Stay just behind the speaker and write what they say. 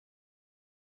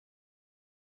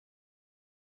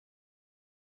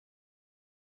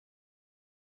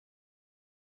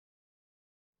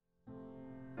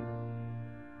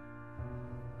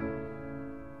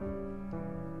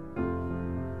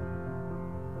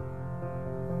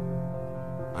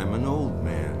I'm an old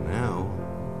man now,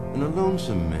 and a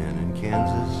lonesome man in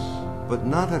Kansas, but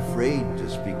not afraid to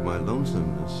speak my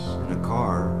lonesomeness in a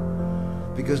car,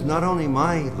 because not only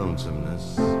my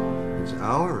lonesomeness, it's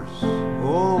ours,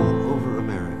 all over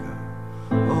America.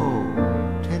 Oh,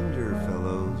 tender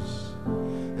fellows,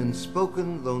 and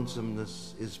spoken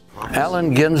lonesomeness is prophecy.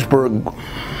 Allen Ginsberg,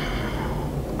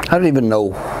 I don't even know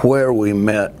where we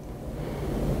met.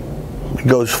 It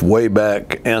goes way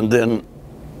back, and then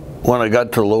when I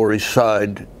got to Lower East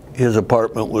Side, his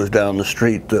apartment was down the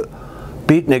street. The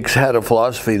Beatniks had a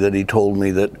philosophy that he told me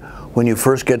that when you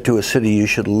first get to a city, you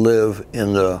should live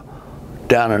in the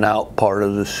down and out part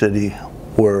of the city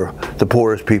where the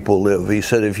poorest people live. He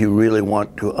said if you really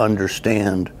want to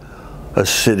understand a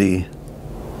city,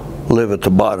 live at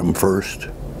the bottom first,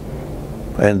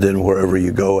 and then wherever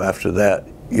you go after that,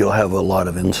 you'll have a lot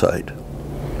of insight.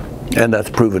 And that's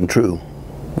proven true.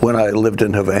 When I lived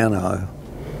in Havana,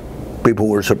 people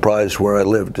were surprised where I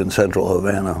lived in central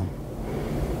Havana.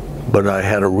 But I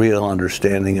had a real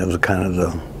understanding of the kind of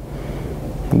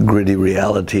the gritty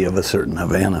reality of a certain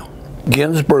Havana.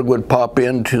 Ginsberg would pop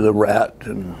into the Rat,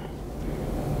 and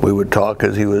we would talk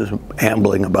as he was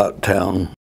ambling about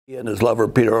town. He and his lover,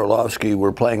 Peter Orlovsky,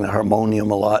 were playing the harmonium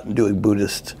a lot and doing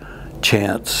Buddhist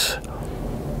chants.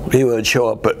 He would show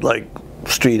up at like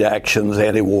street actions,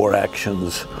 anti-war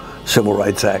actions, civil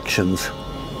rights actions,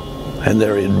 and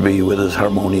there he'd be with his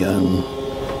harmonium.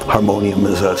 Harmonium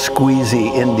is a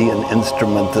squeezy Indian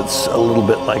instrument that's a little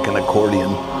bit like an accordion,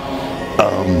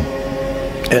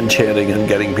 and chanting and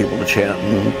getting people to chant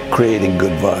and creating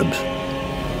good vibes.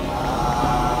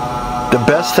 The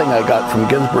best thing I got from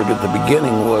Ginsberg at the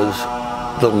beginning was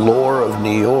the lore of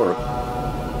New York.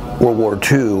 World War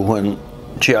II, when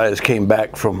GIs came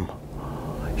back from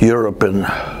Europe and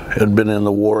had been in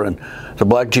the war, and the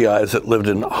black GIs that lived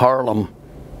in Harlem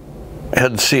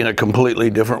had seen a completely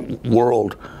different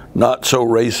world, not so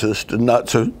racist and not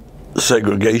so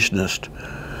segregationist.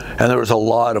 And there was a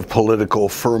lot of political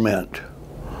ferment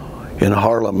in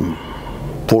Harlem,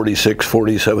 46,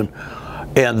 47.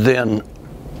 And then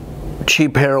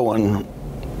cheap heroin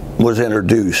was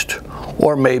introduced,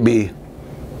 or maybe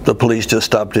the police just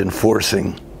stopped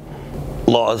enforcing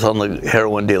laws on the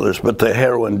heroin dealers, but the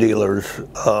heroin dealers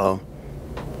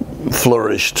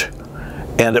flourished,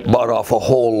 and it bought off a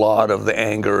whole lot of the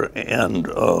anger and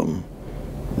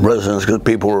resonance because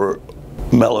people were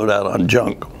mellowed out on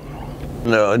junk.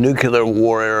 In the nuclear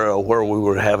war era, where we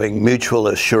were having mutual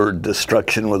assured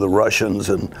destruction with the Russians,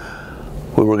 and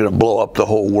we were going to blow up the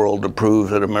whole world to prove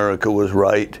that America was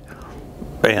right,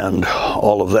 and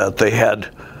all of that, they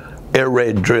had air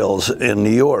raid drills in New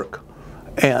York.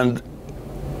 And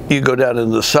you go down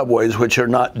into the subways, which are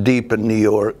not deep in New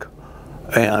York,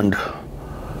 and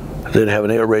they'd have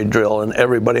an air raid drill, and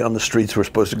everybody on the streets were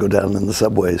supposed to go down in the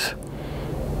subways.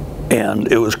 And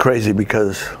it was crazy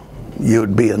because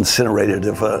you'd be incinerated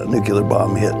if a nuclear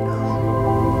bomb hit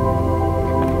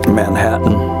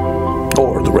Manhattan,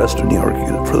 or the rest of New York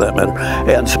for that matter.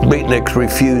 And beatniks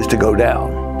refused to go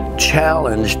down.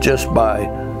 Challenged just by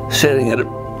sitting at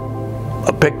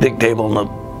a picnic table in the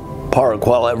park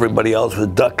while everybody else was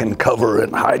duck and cover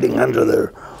and hiding under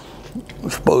their,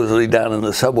 supposedly down in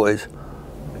the subways.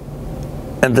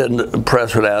 And then the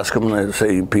press would ask them, and they'd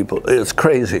say, people, it's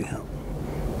crazy.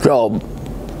 So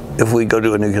if we go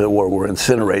to a nuclear war, we're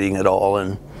incinerating it all,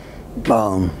 and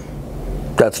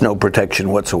that's no protection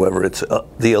whatsoever. It's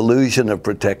the illusion of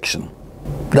protection.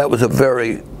 That was a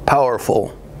very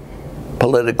powerful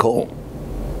political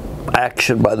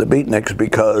action by the beatniks,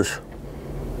 because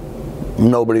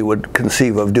nobody would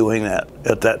conceive of doing that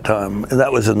at that time, and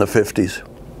that was in the 50s.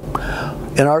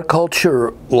 In our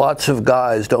culture, lots of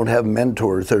guys don't have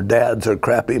mentors. Their dads are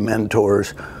crappy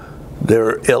mentors.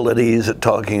 They're ill at ease at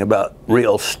talking about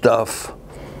real stuff.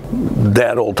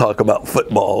 Dad will talk about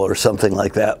football or something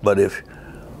like that, but if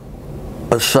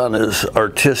a son is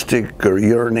artistic or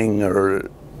yearning or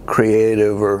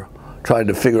creative or trying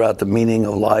to figure out the meaning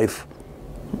of life,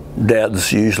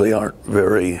 dads usually aren't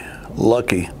very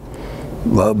lucky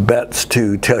bets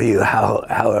to tell you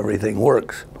how everything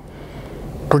works.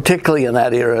 Particularly in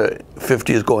that era,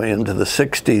 50s going into the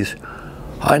 60s,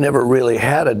 I never really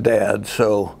had a dad,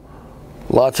 so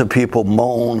lots of people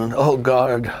moan, and oh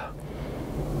God,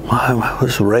 I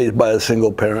was raised by a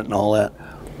single parent and all that.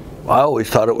 I always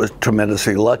thought it was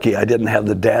tremendously lucky I didn't have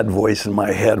the dad voice in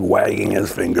my head wagging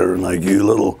his finger and like, you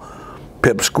little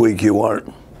pipsqueak, you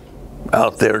aren't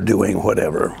out there doing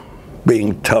whatever,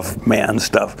 being tough man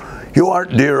stuff. You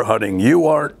aren't deer hunting, you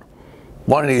aren't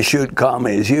wanting to shoot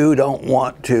commies, you don't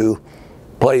want to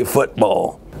play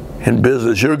football. In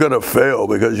business, you're going to fail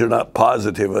because you're not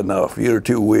positive enough, you're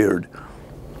too weird.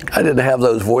 I didn't have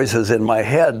those voices in my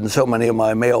head, and so many of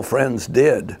my male friends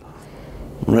did.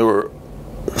 They were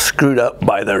screwed up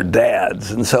by their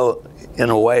dads, and so in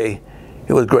a way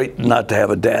it was great not to have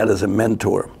a dad as a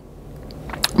mentor.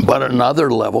 But at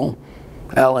another level,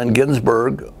 Allen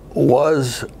Ginsberg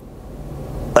was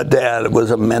a dad,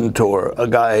 was a mentor, a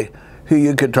guy who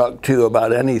you could talk to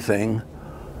about anything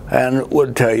and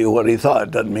would tell you what he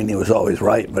thought. Doesn't mean he was always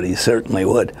right, but he certainly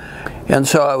would. And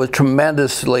so I was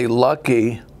tremendously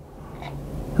lucky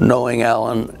knowing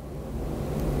Allen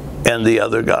and the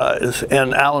other guys.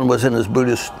 And Allen was in his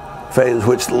Buddhist phase,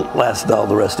 which lasted all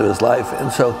the rest of his life.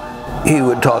 And so he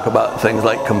would talk about things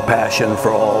like compassion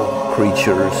for all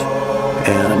creatures.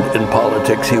 And in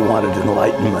politics, he wanted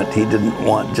enlightenment. He didn't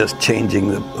want just changing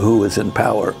who was in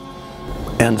power.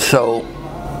 And so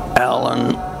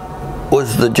Allen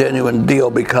was the genuine deal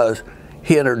because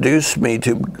he introduced me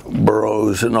to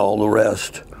Burroughs and all the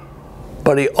rest.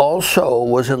 But he also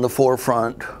was in the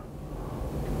forefront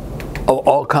of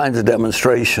all kinds of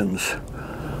demonstrations.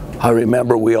 I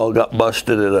remember we all got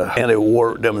busted at an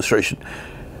anti-war demonstration,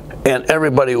 and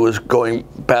everybody was going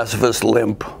pacifist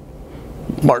limp,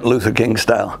 Martin Luther King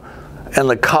style. And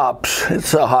the cops,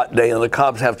 it's a hot day, and the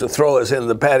cops have to throw us in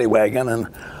the paddy wagon, and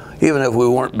even if we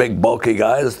weren't big, bulky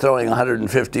guys, throwing a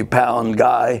 150-pound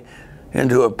guy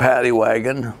into a paddy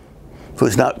wagon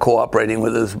who's not cooperating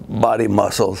with his body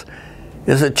muscles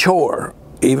is a chore,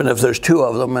 even if there's two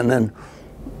of them. And then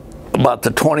about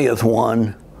the 20th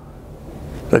one,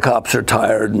 the cops are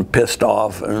tired and pissed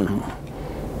off, and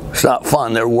it's not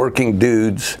fun. They're working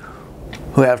dudes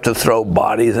who have to throw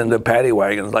bodies into paddy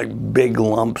wagons like big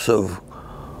lumps of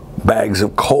bags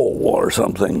of coal or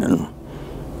something. And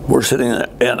we're sitting there,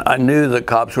 and I knew the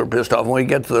cops were pissed off. When we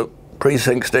get to the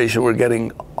precinct station, we're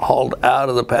getting hauled out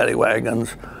of the paddy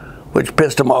wagons, which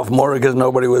pissed them off more because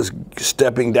nobody was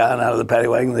stepping down out of the paddy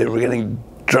wagon. They were getting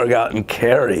drug out and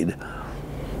carried.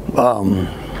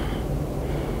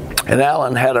 And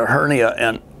Allen had a hernia,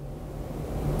 and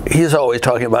he's always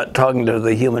talking to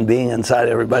the human being inside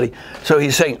everybody. So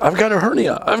he's saying, I've got a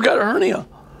hernia, I've got a hernia.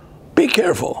 Be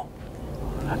careful.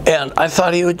 And I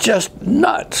thought he was just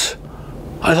nuts.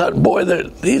 I thought, boy,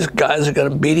 these guys are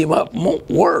going to beat him up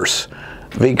worse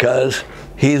because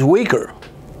he's weaker.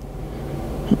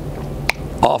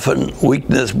 Often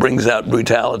weakness brings out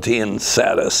brutality in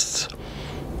sadists.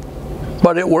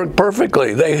 But it worked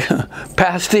perfectly. They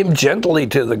passed him gently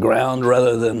to the ground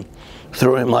rather than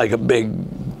threw him like a big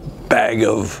bag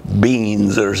of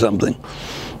beans or something.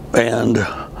 And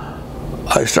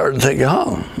I started thinking,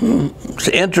 it's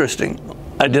interesting.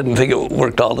 I didn't think it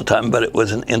worked all the time, but it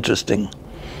was an interesting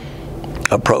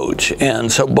approach.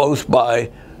 And so both by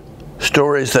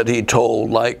stories that he told,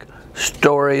 like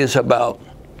stories about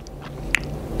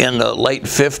in the late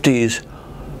 50s,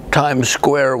 Times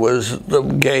Square was the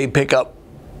gay pickup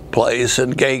place,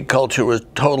 and gay culture was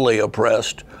totally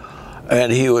oppressed.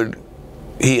 And he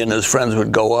and his friends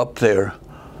would go up there,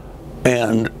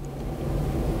 and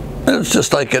it's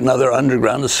just like another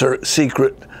underground,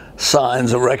 secret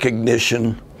signs of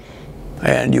recognition,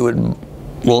 and you would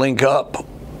link up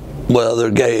with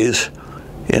other gays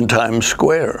in Times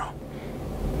Square.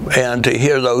 And to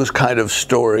hear those kind of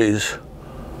stories,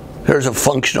 there's a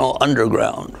functional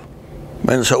underground.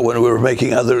 And so when we were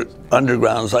making other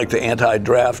undergrounds, like the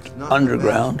anti-draft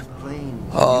underground,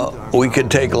 we could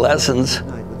take lessons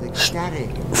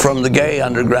from the gay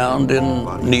underground in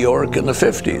New York in the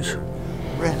 50s.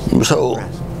 So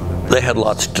they had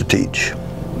lots to teach.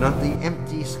 Not the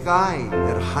empty sky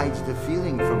that hides the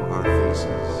feeling from our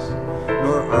faces,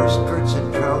 nor our skirts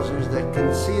and trousers that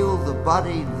conceal the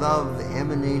body love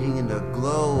emanating in the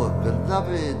glow of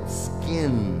beloved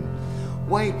skin.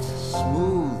 White,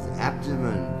 smooth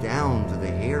abdomen down to the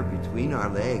hair between our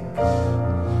legs.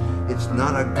 It's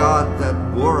not a God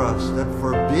that bore us, that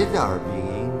forbid our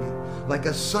being, like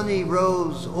a sunny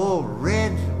rose all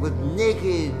red with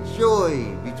naked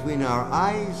joy between our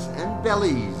eyes and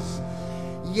bellies.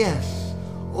 Yes,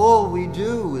 all we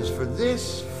do is for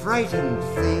this frightened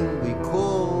thing we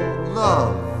call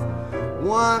love,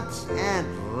 want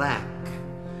and lack.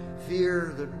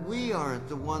 Fear that we aren't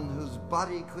the one whose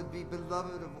body could be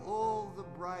beloved of all the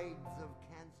bride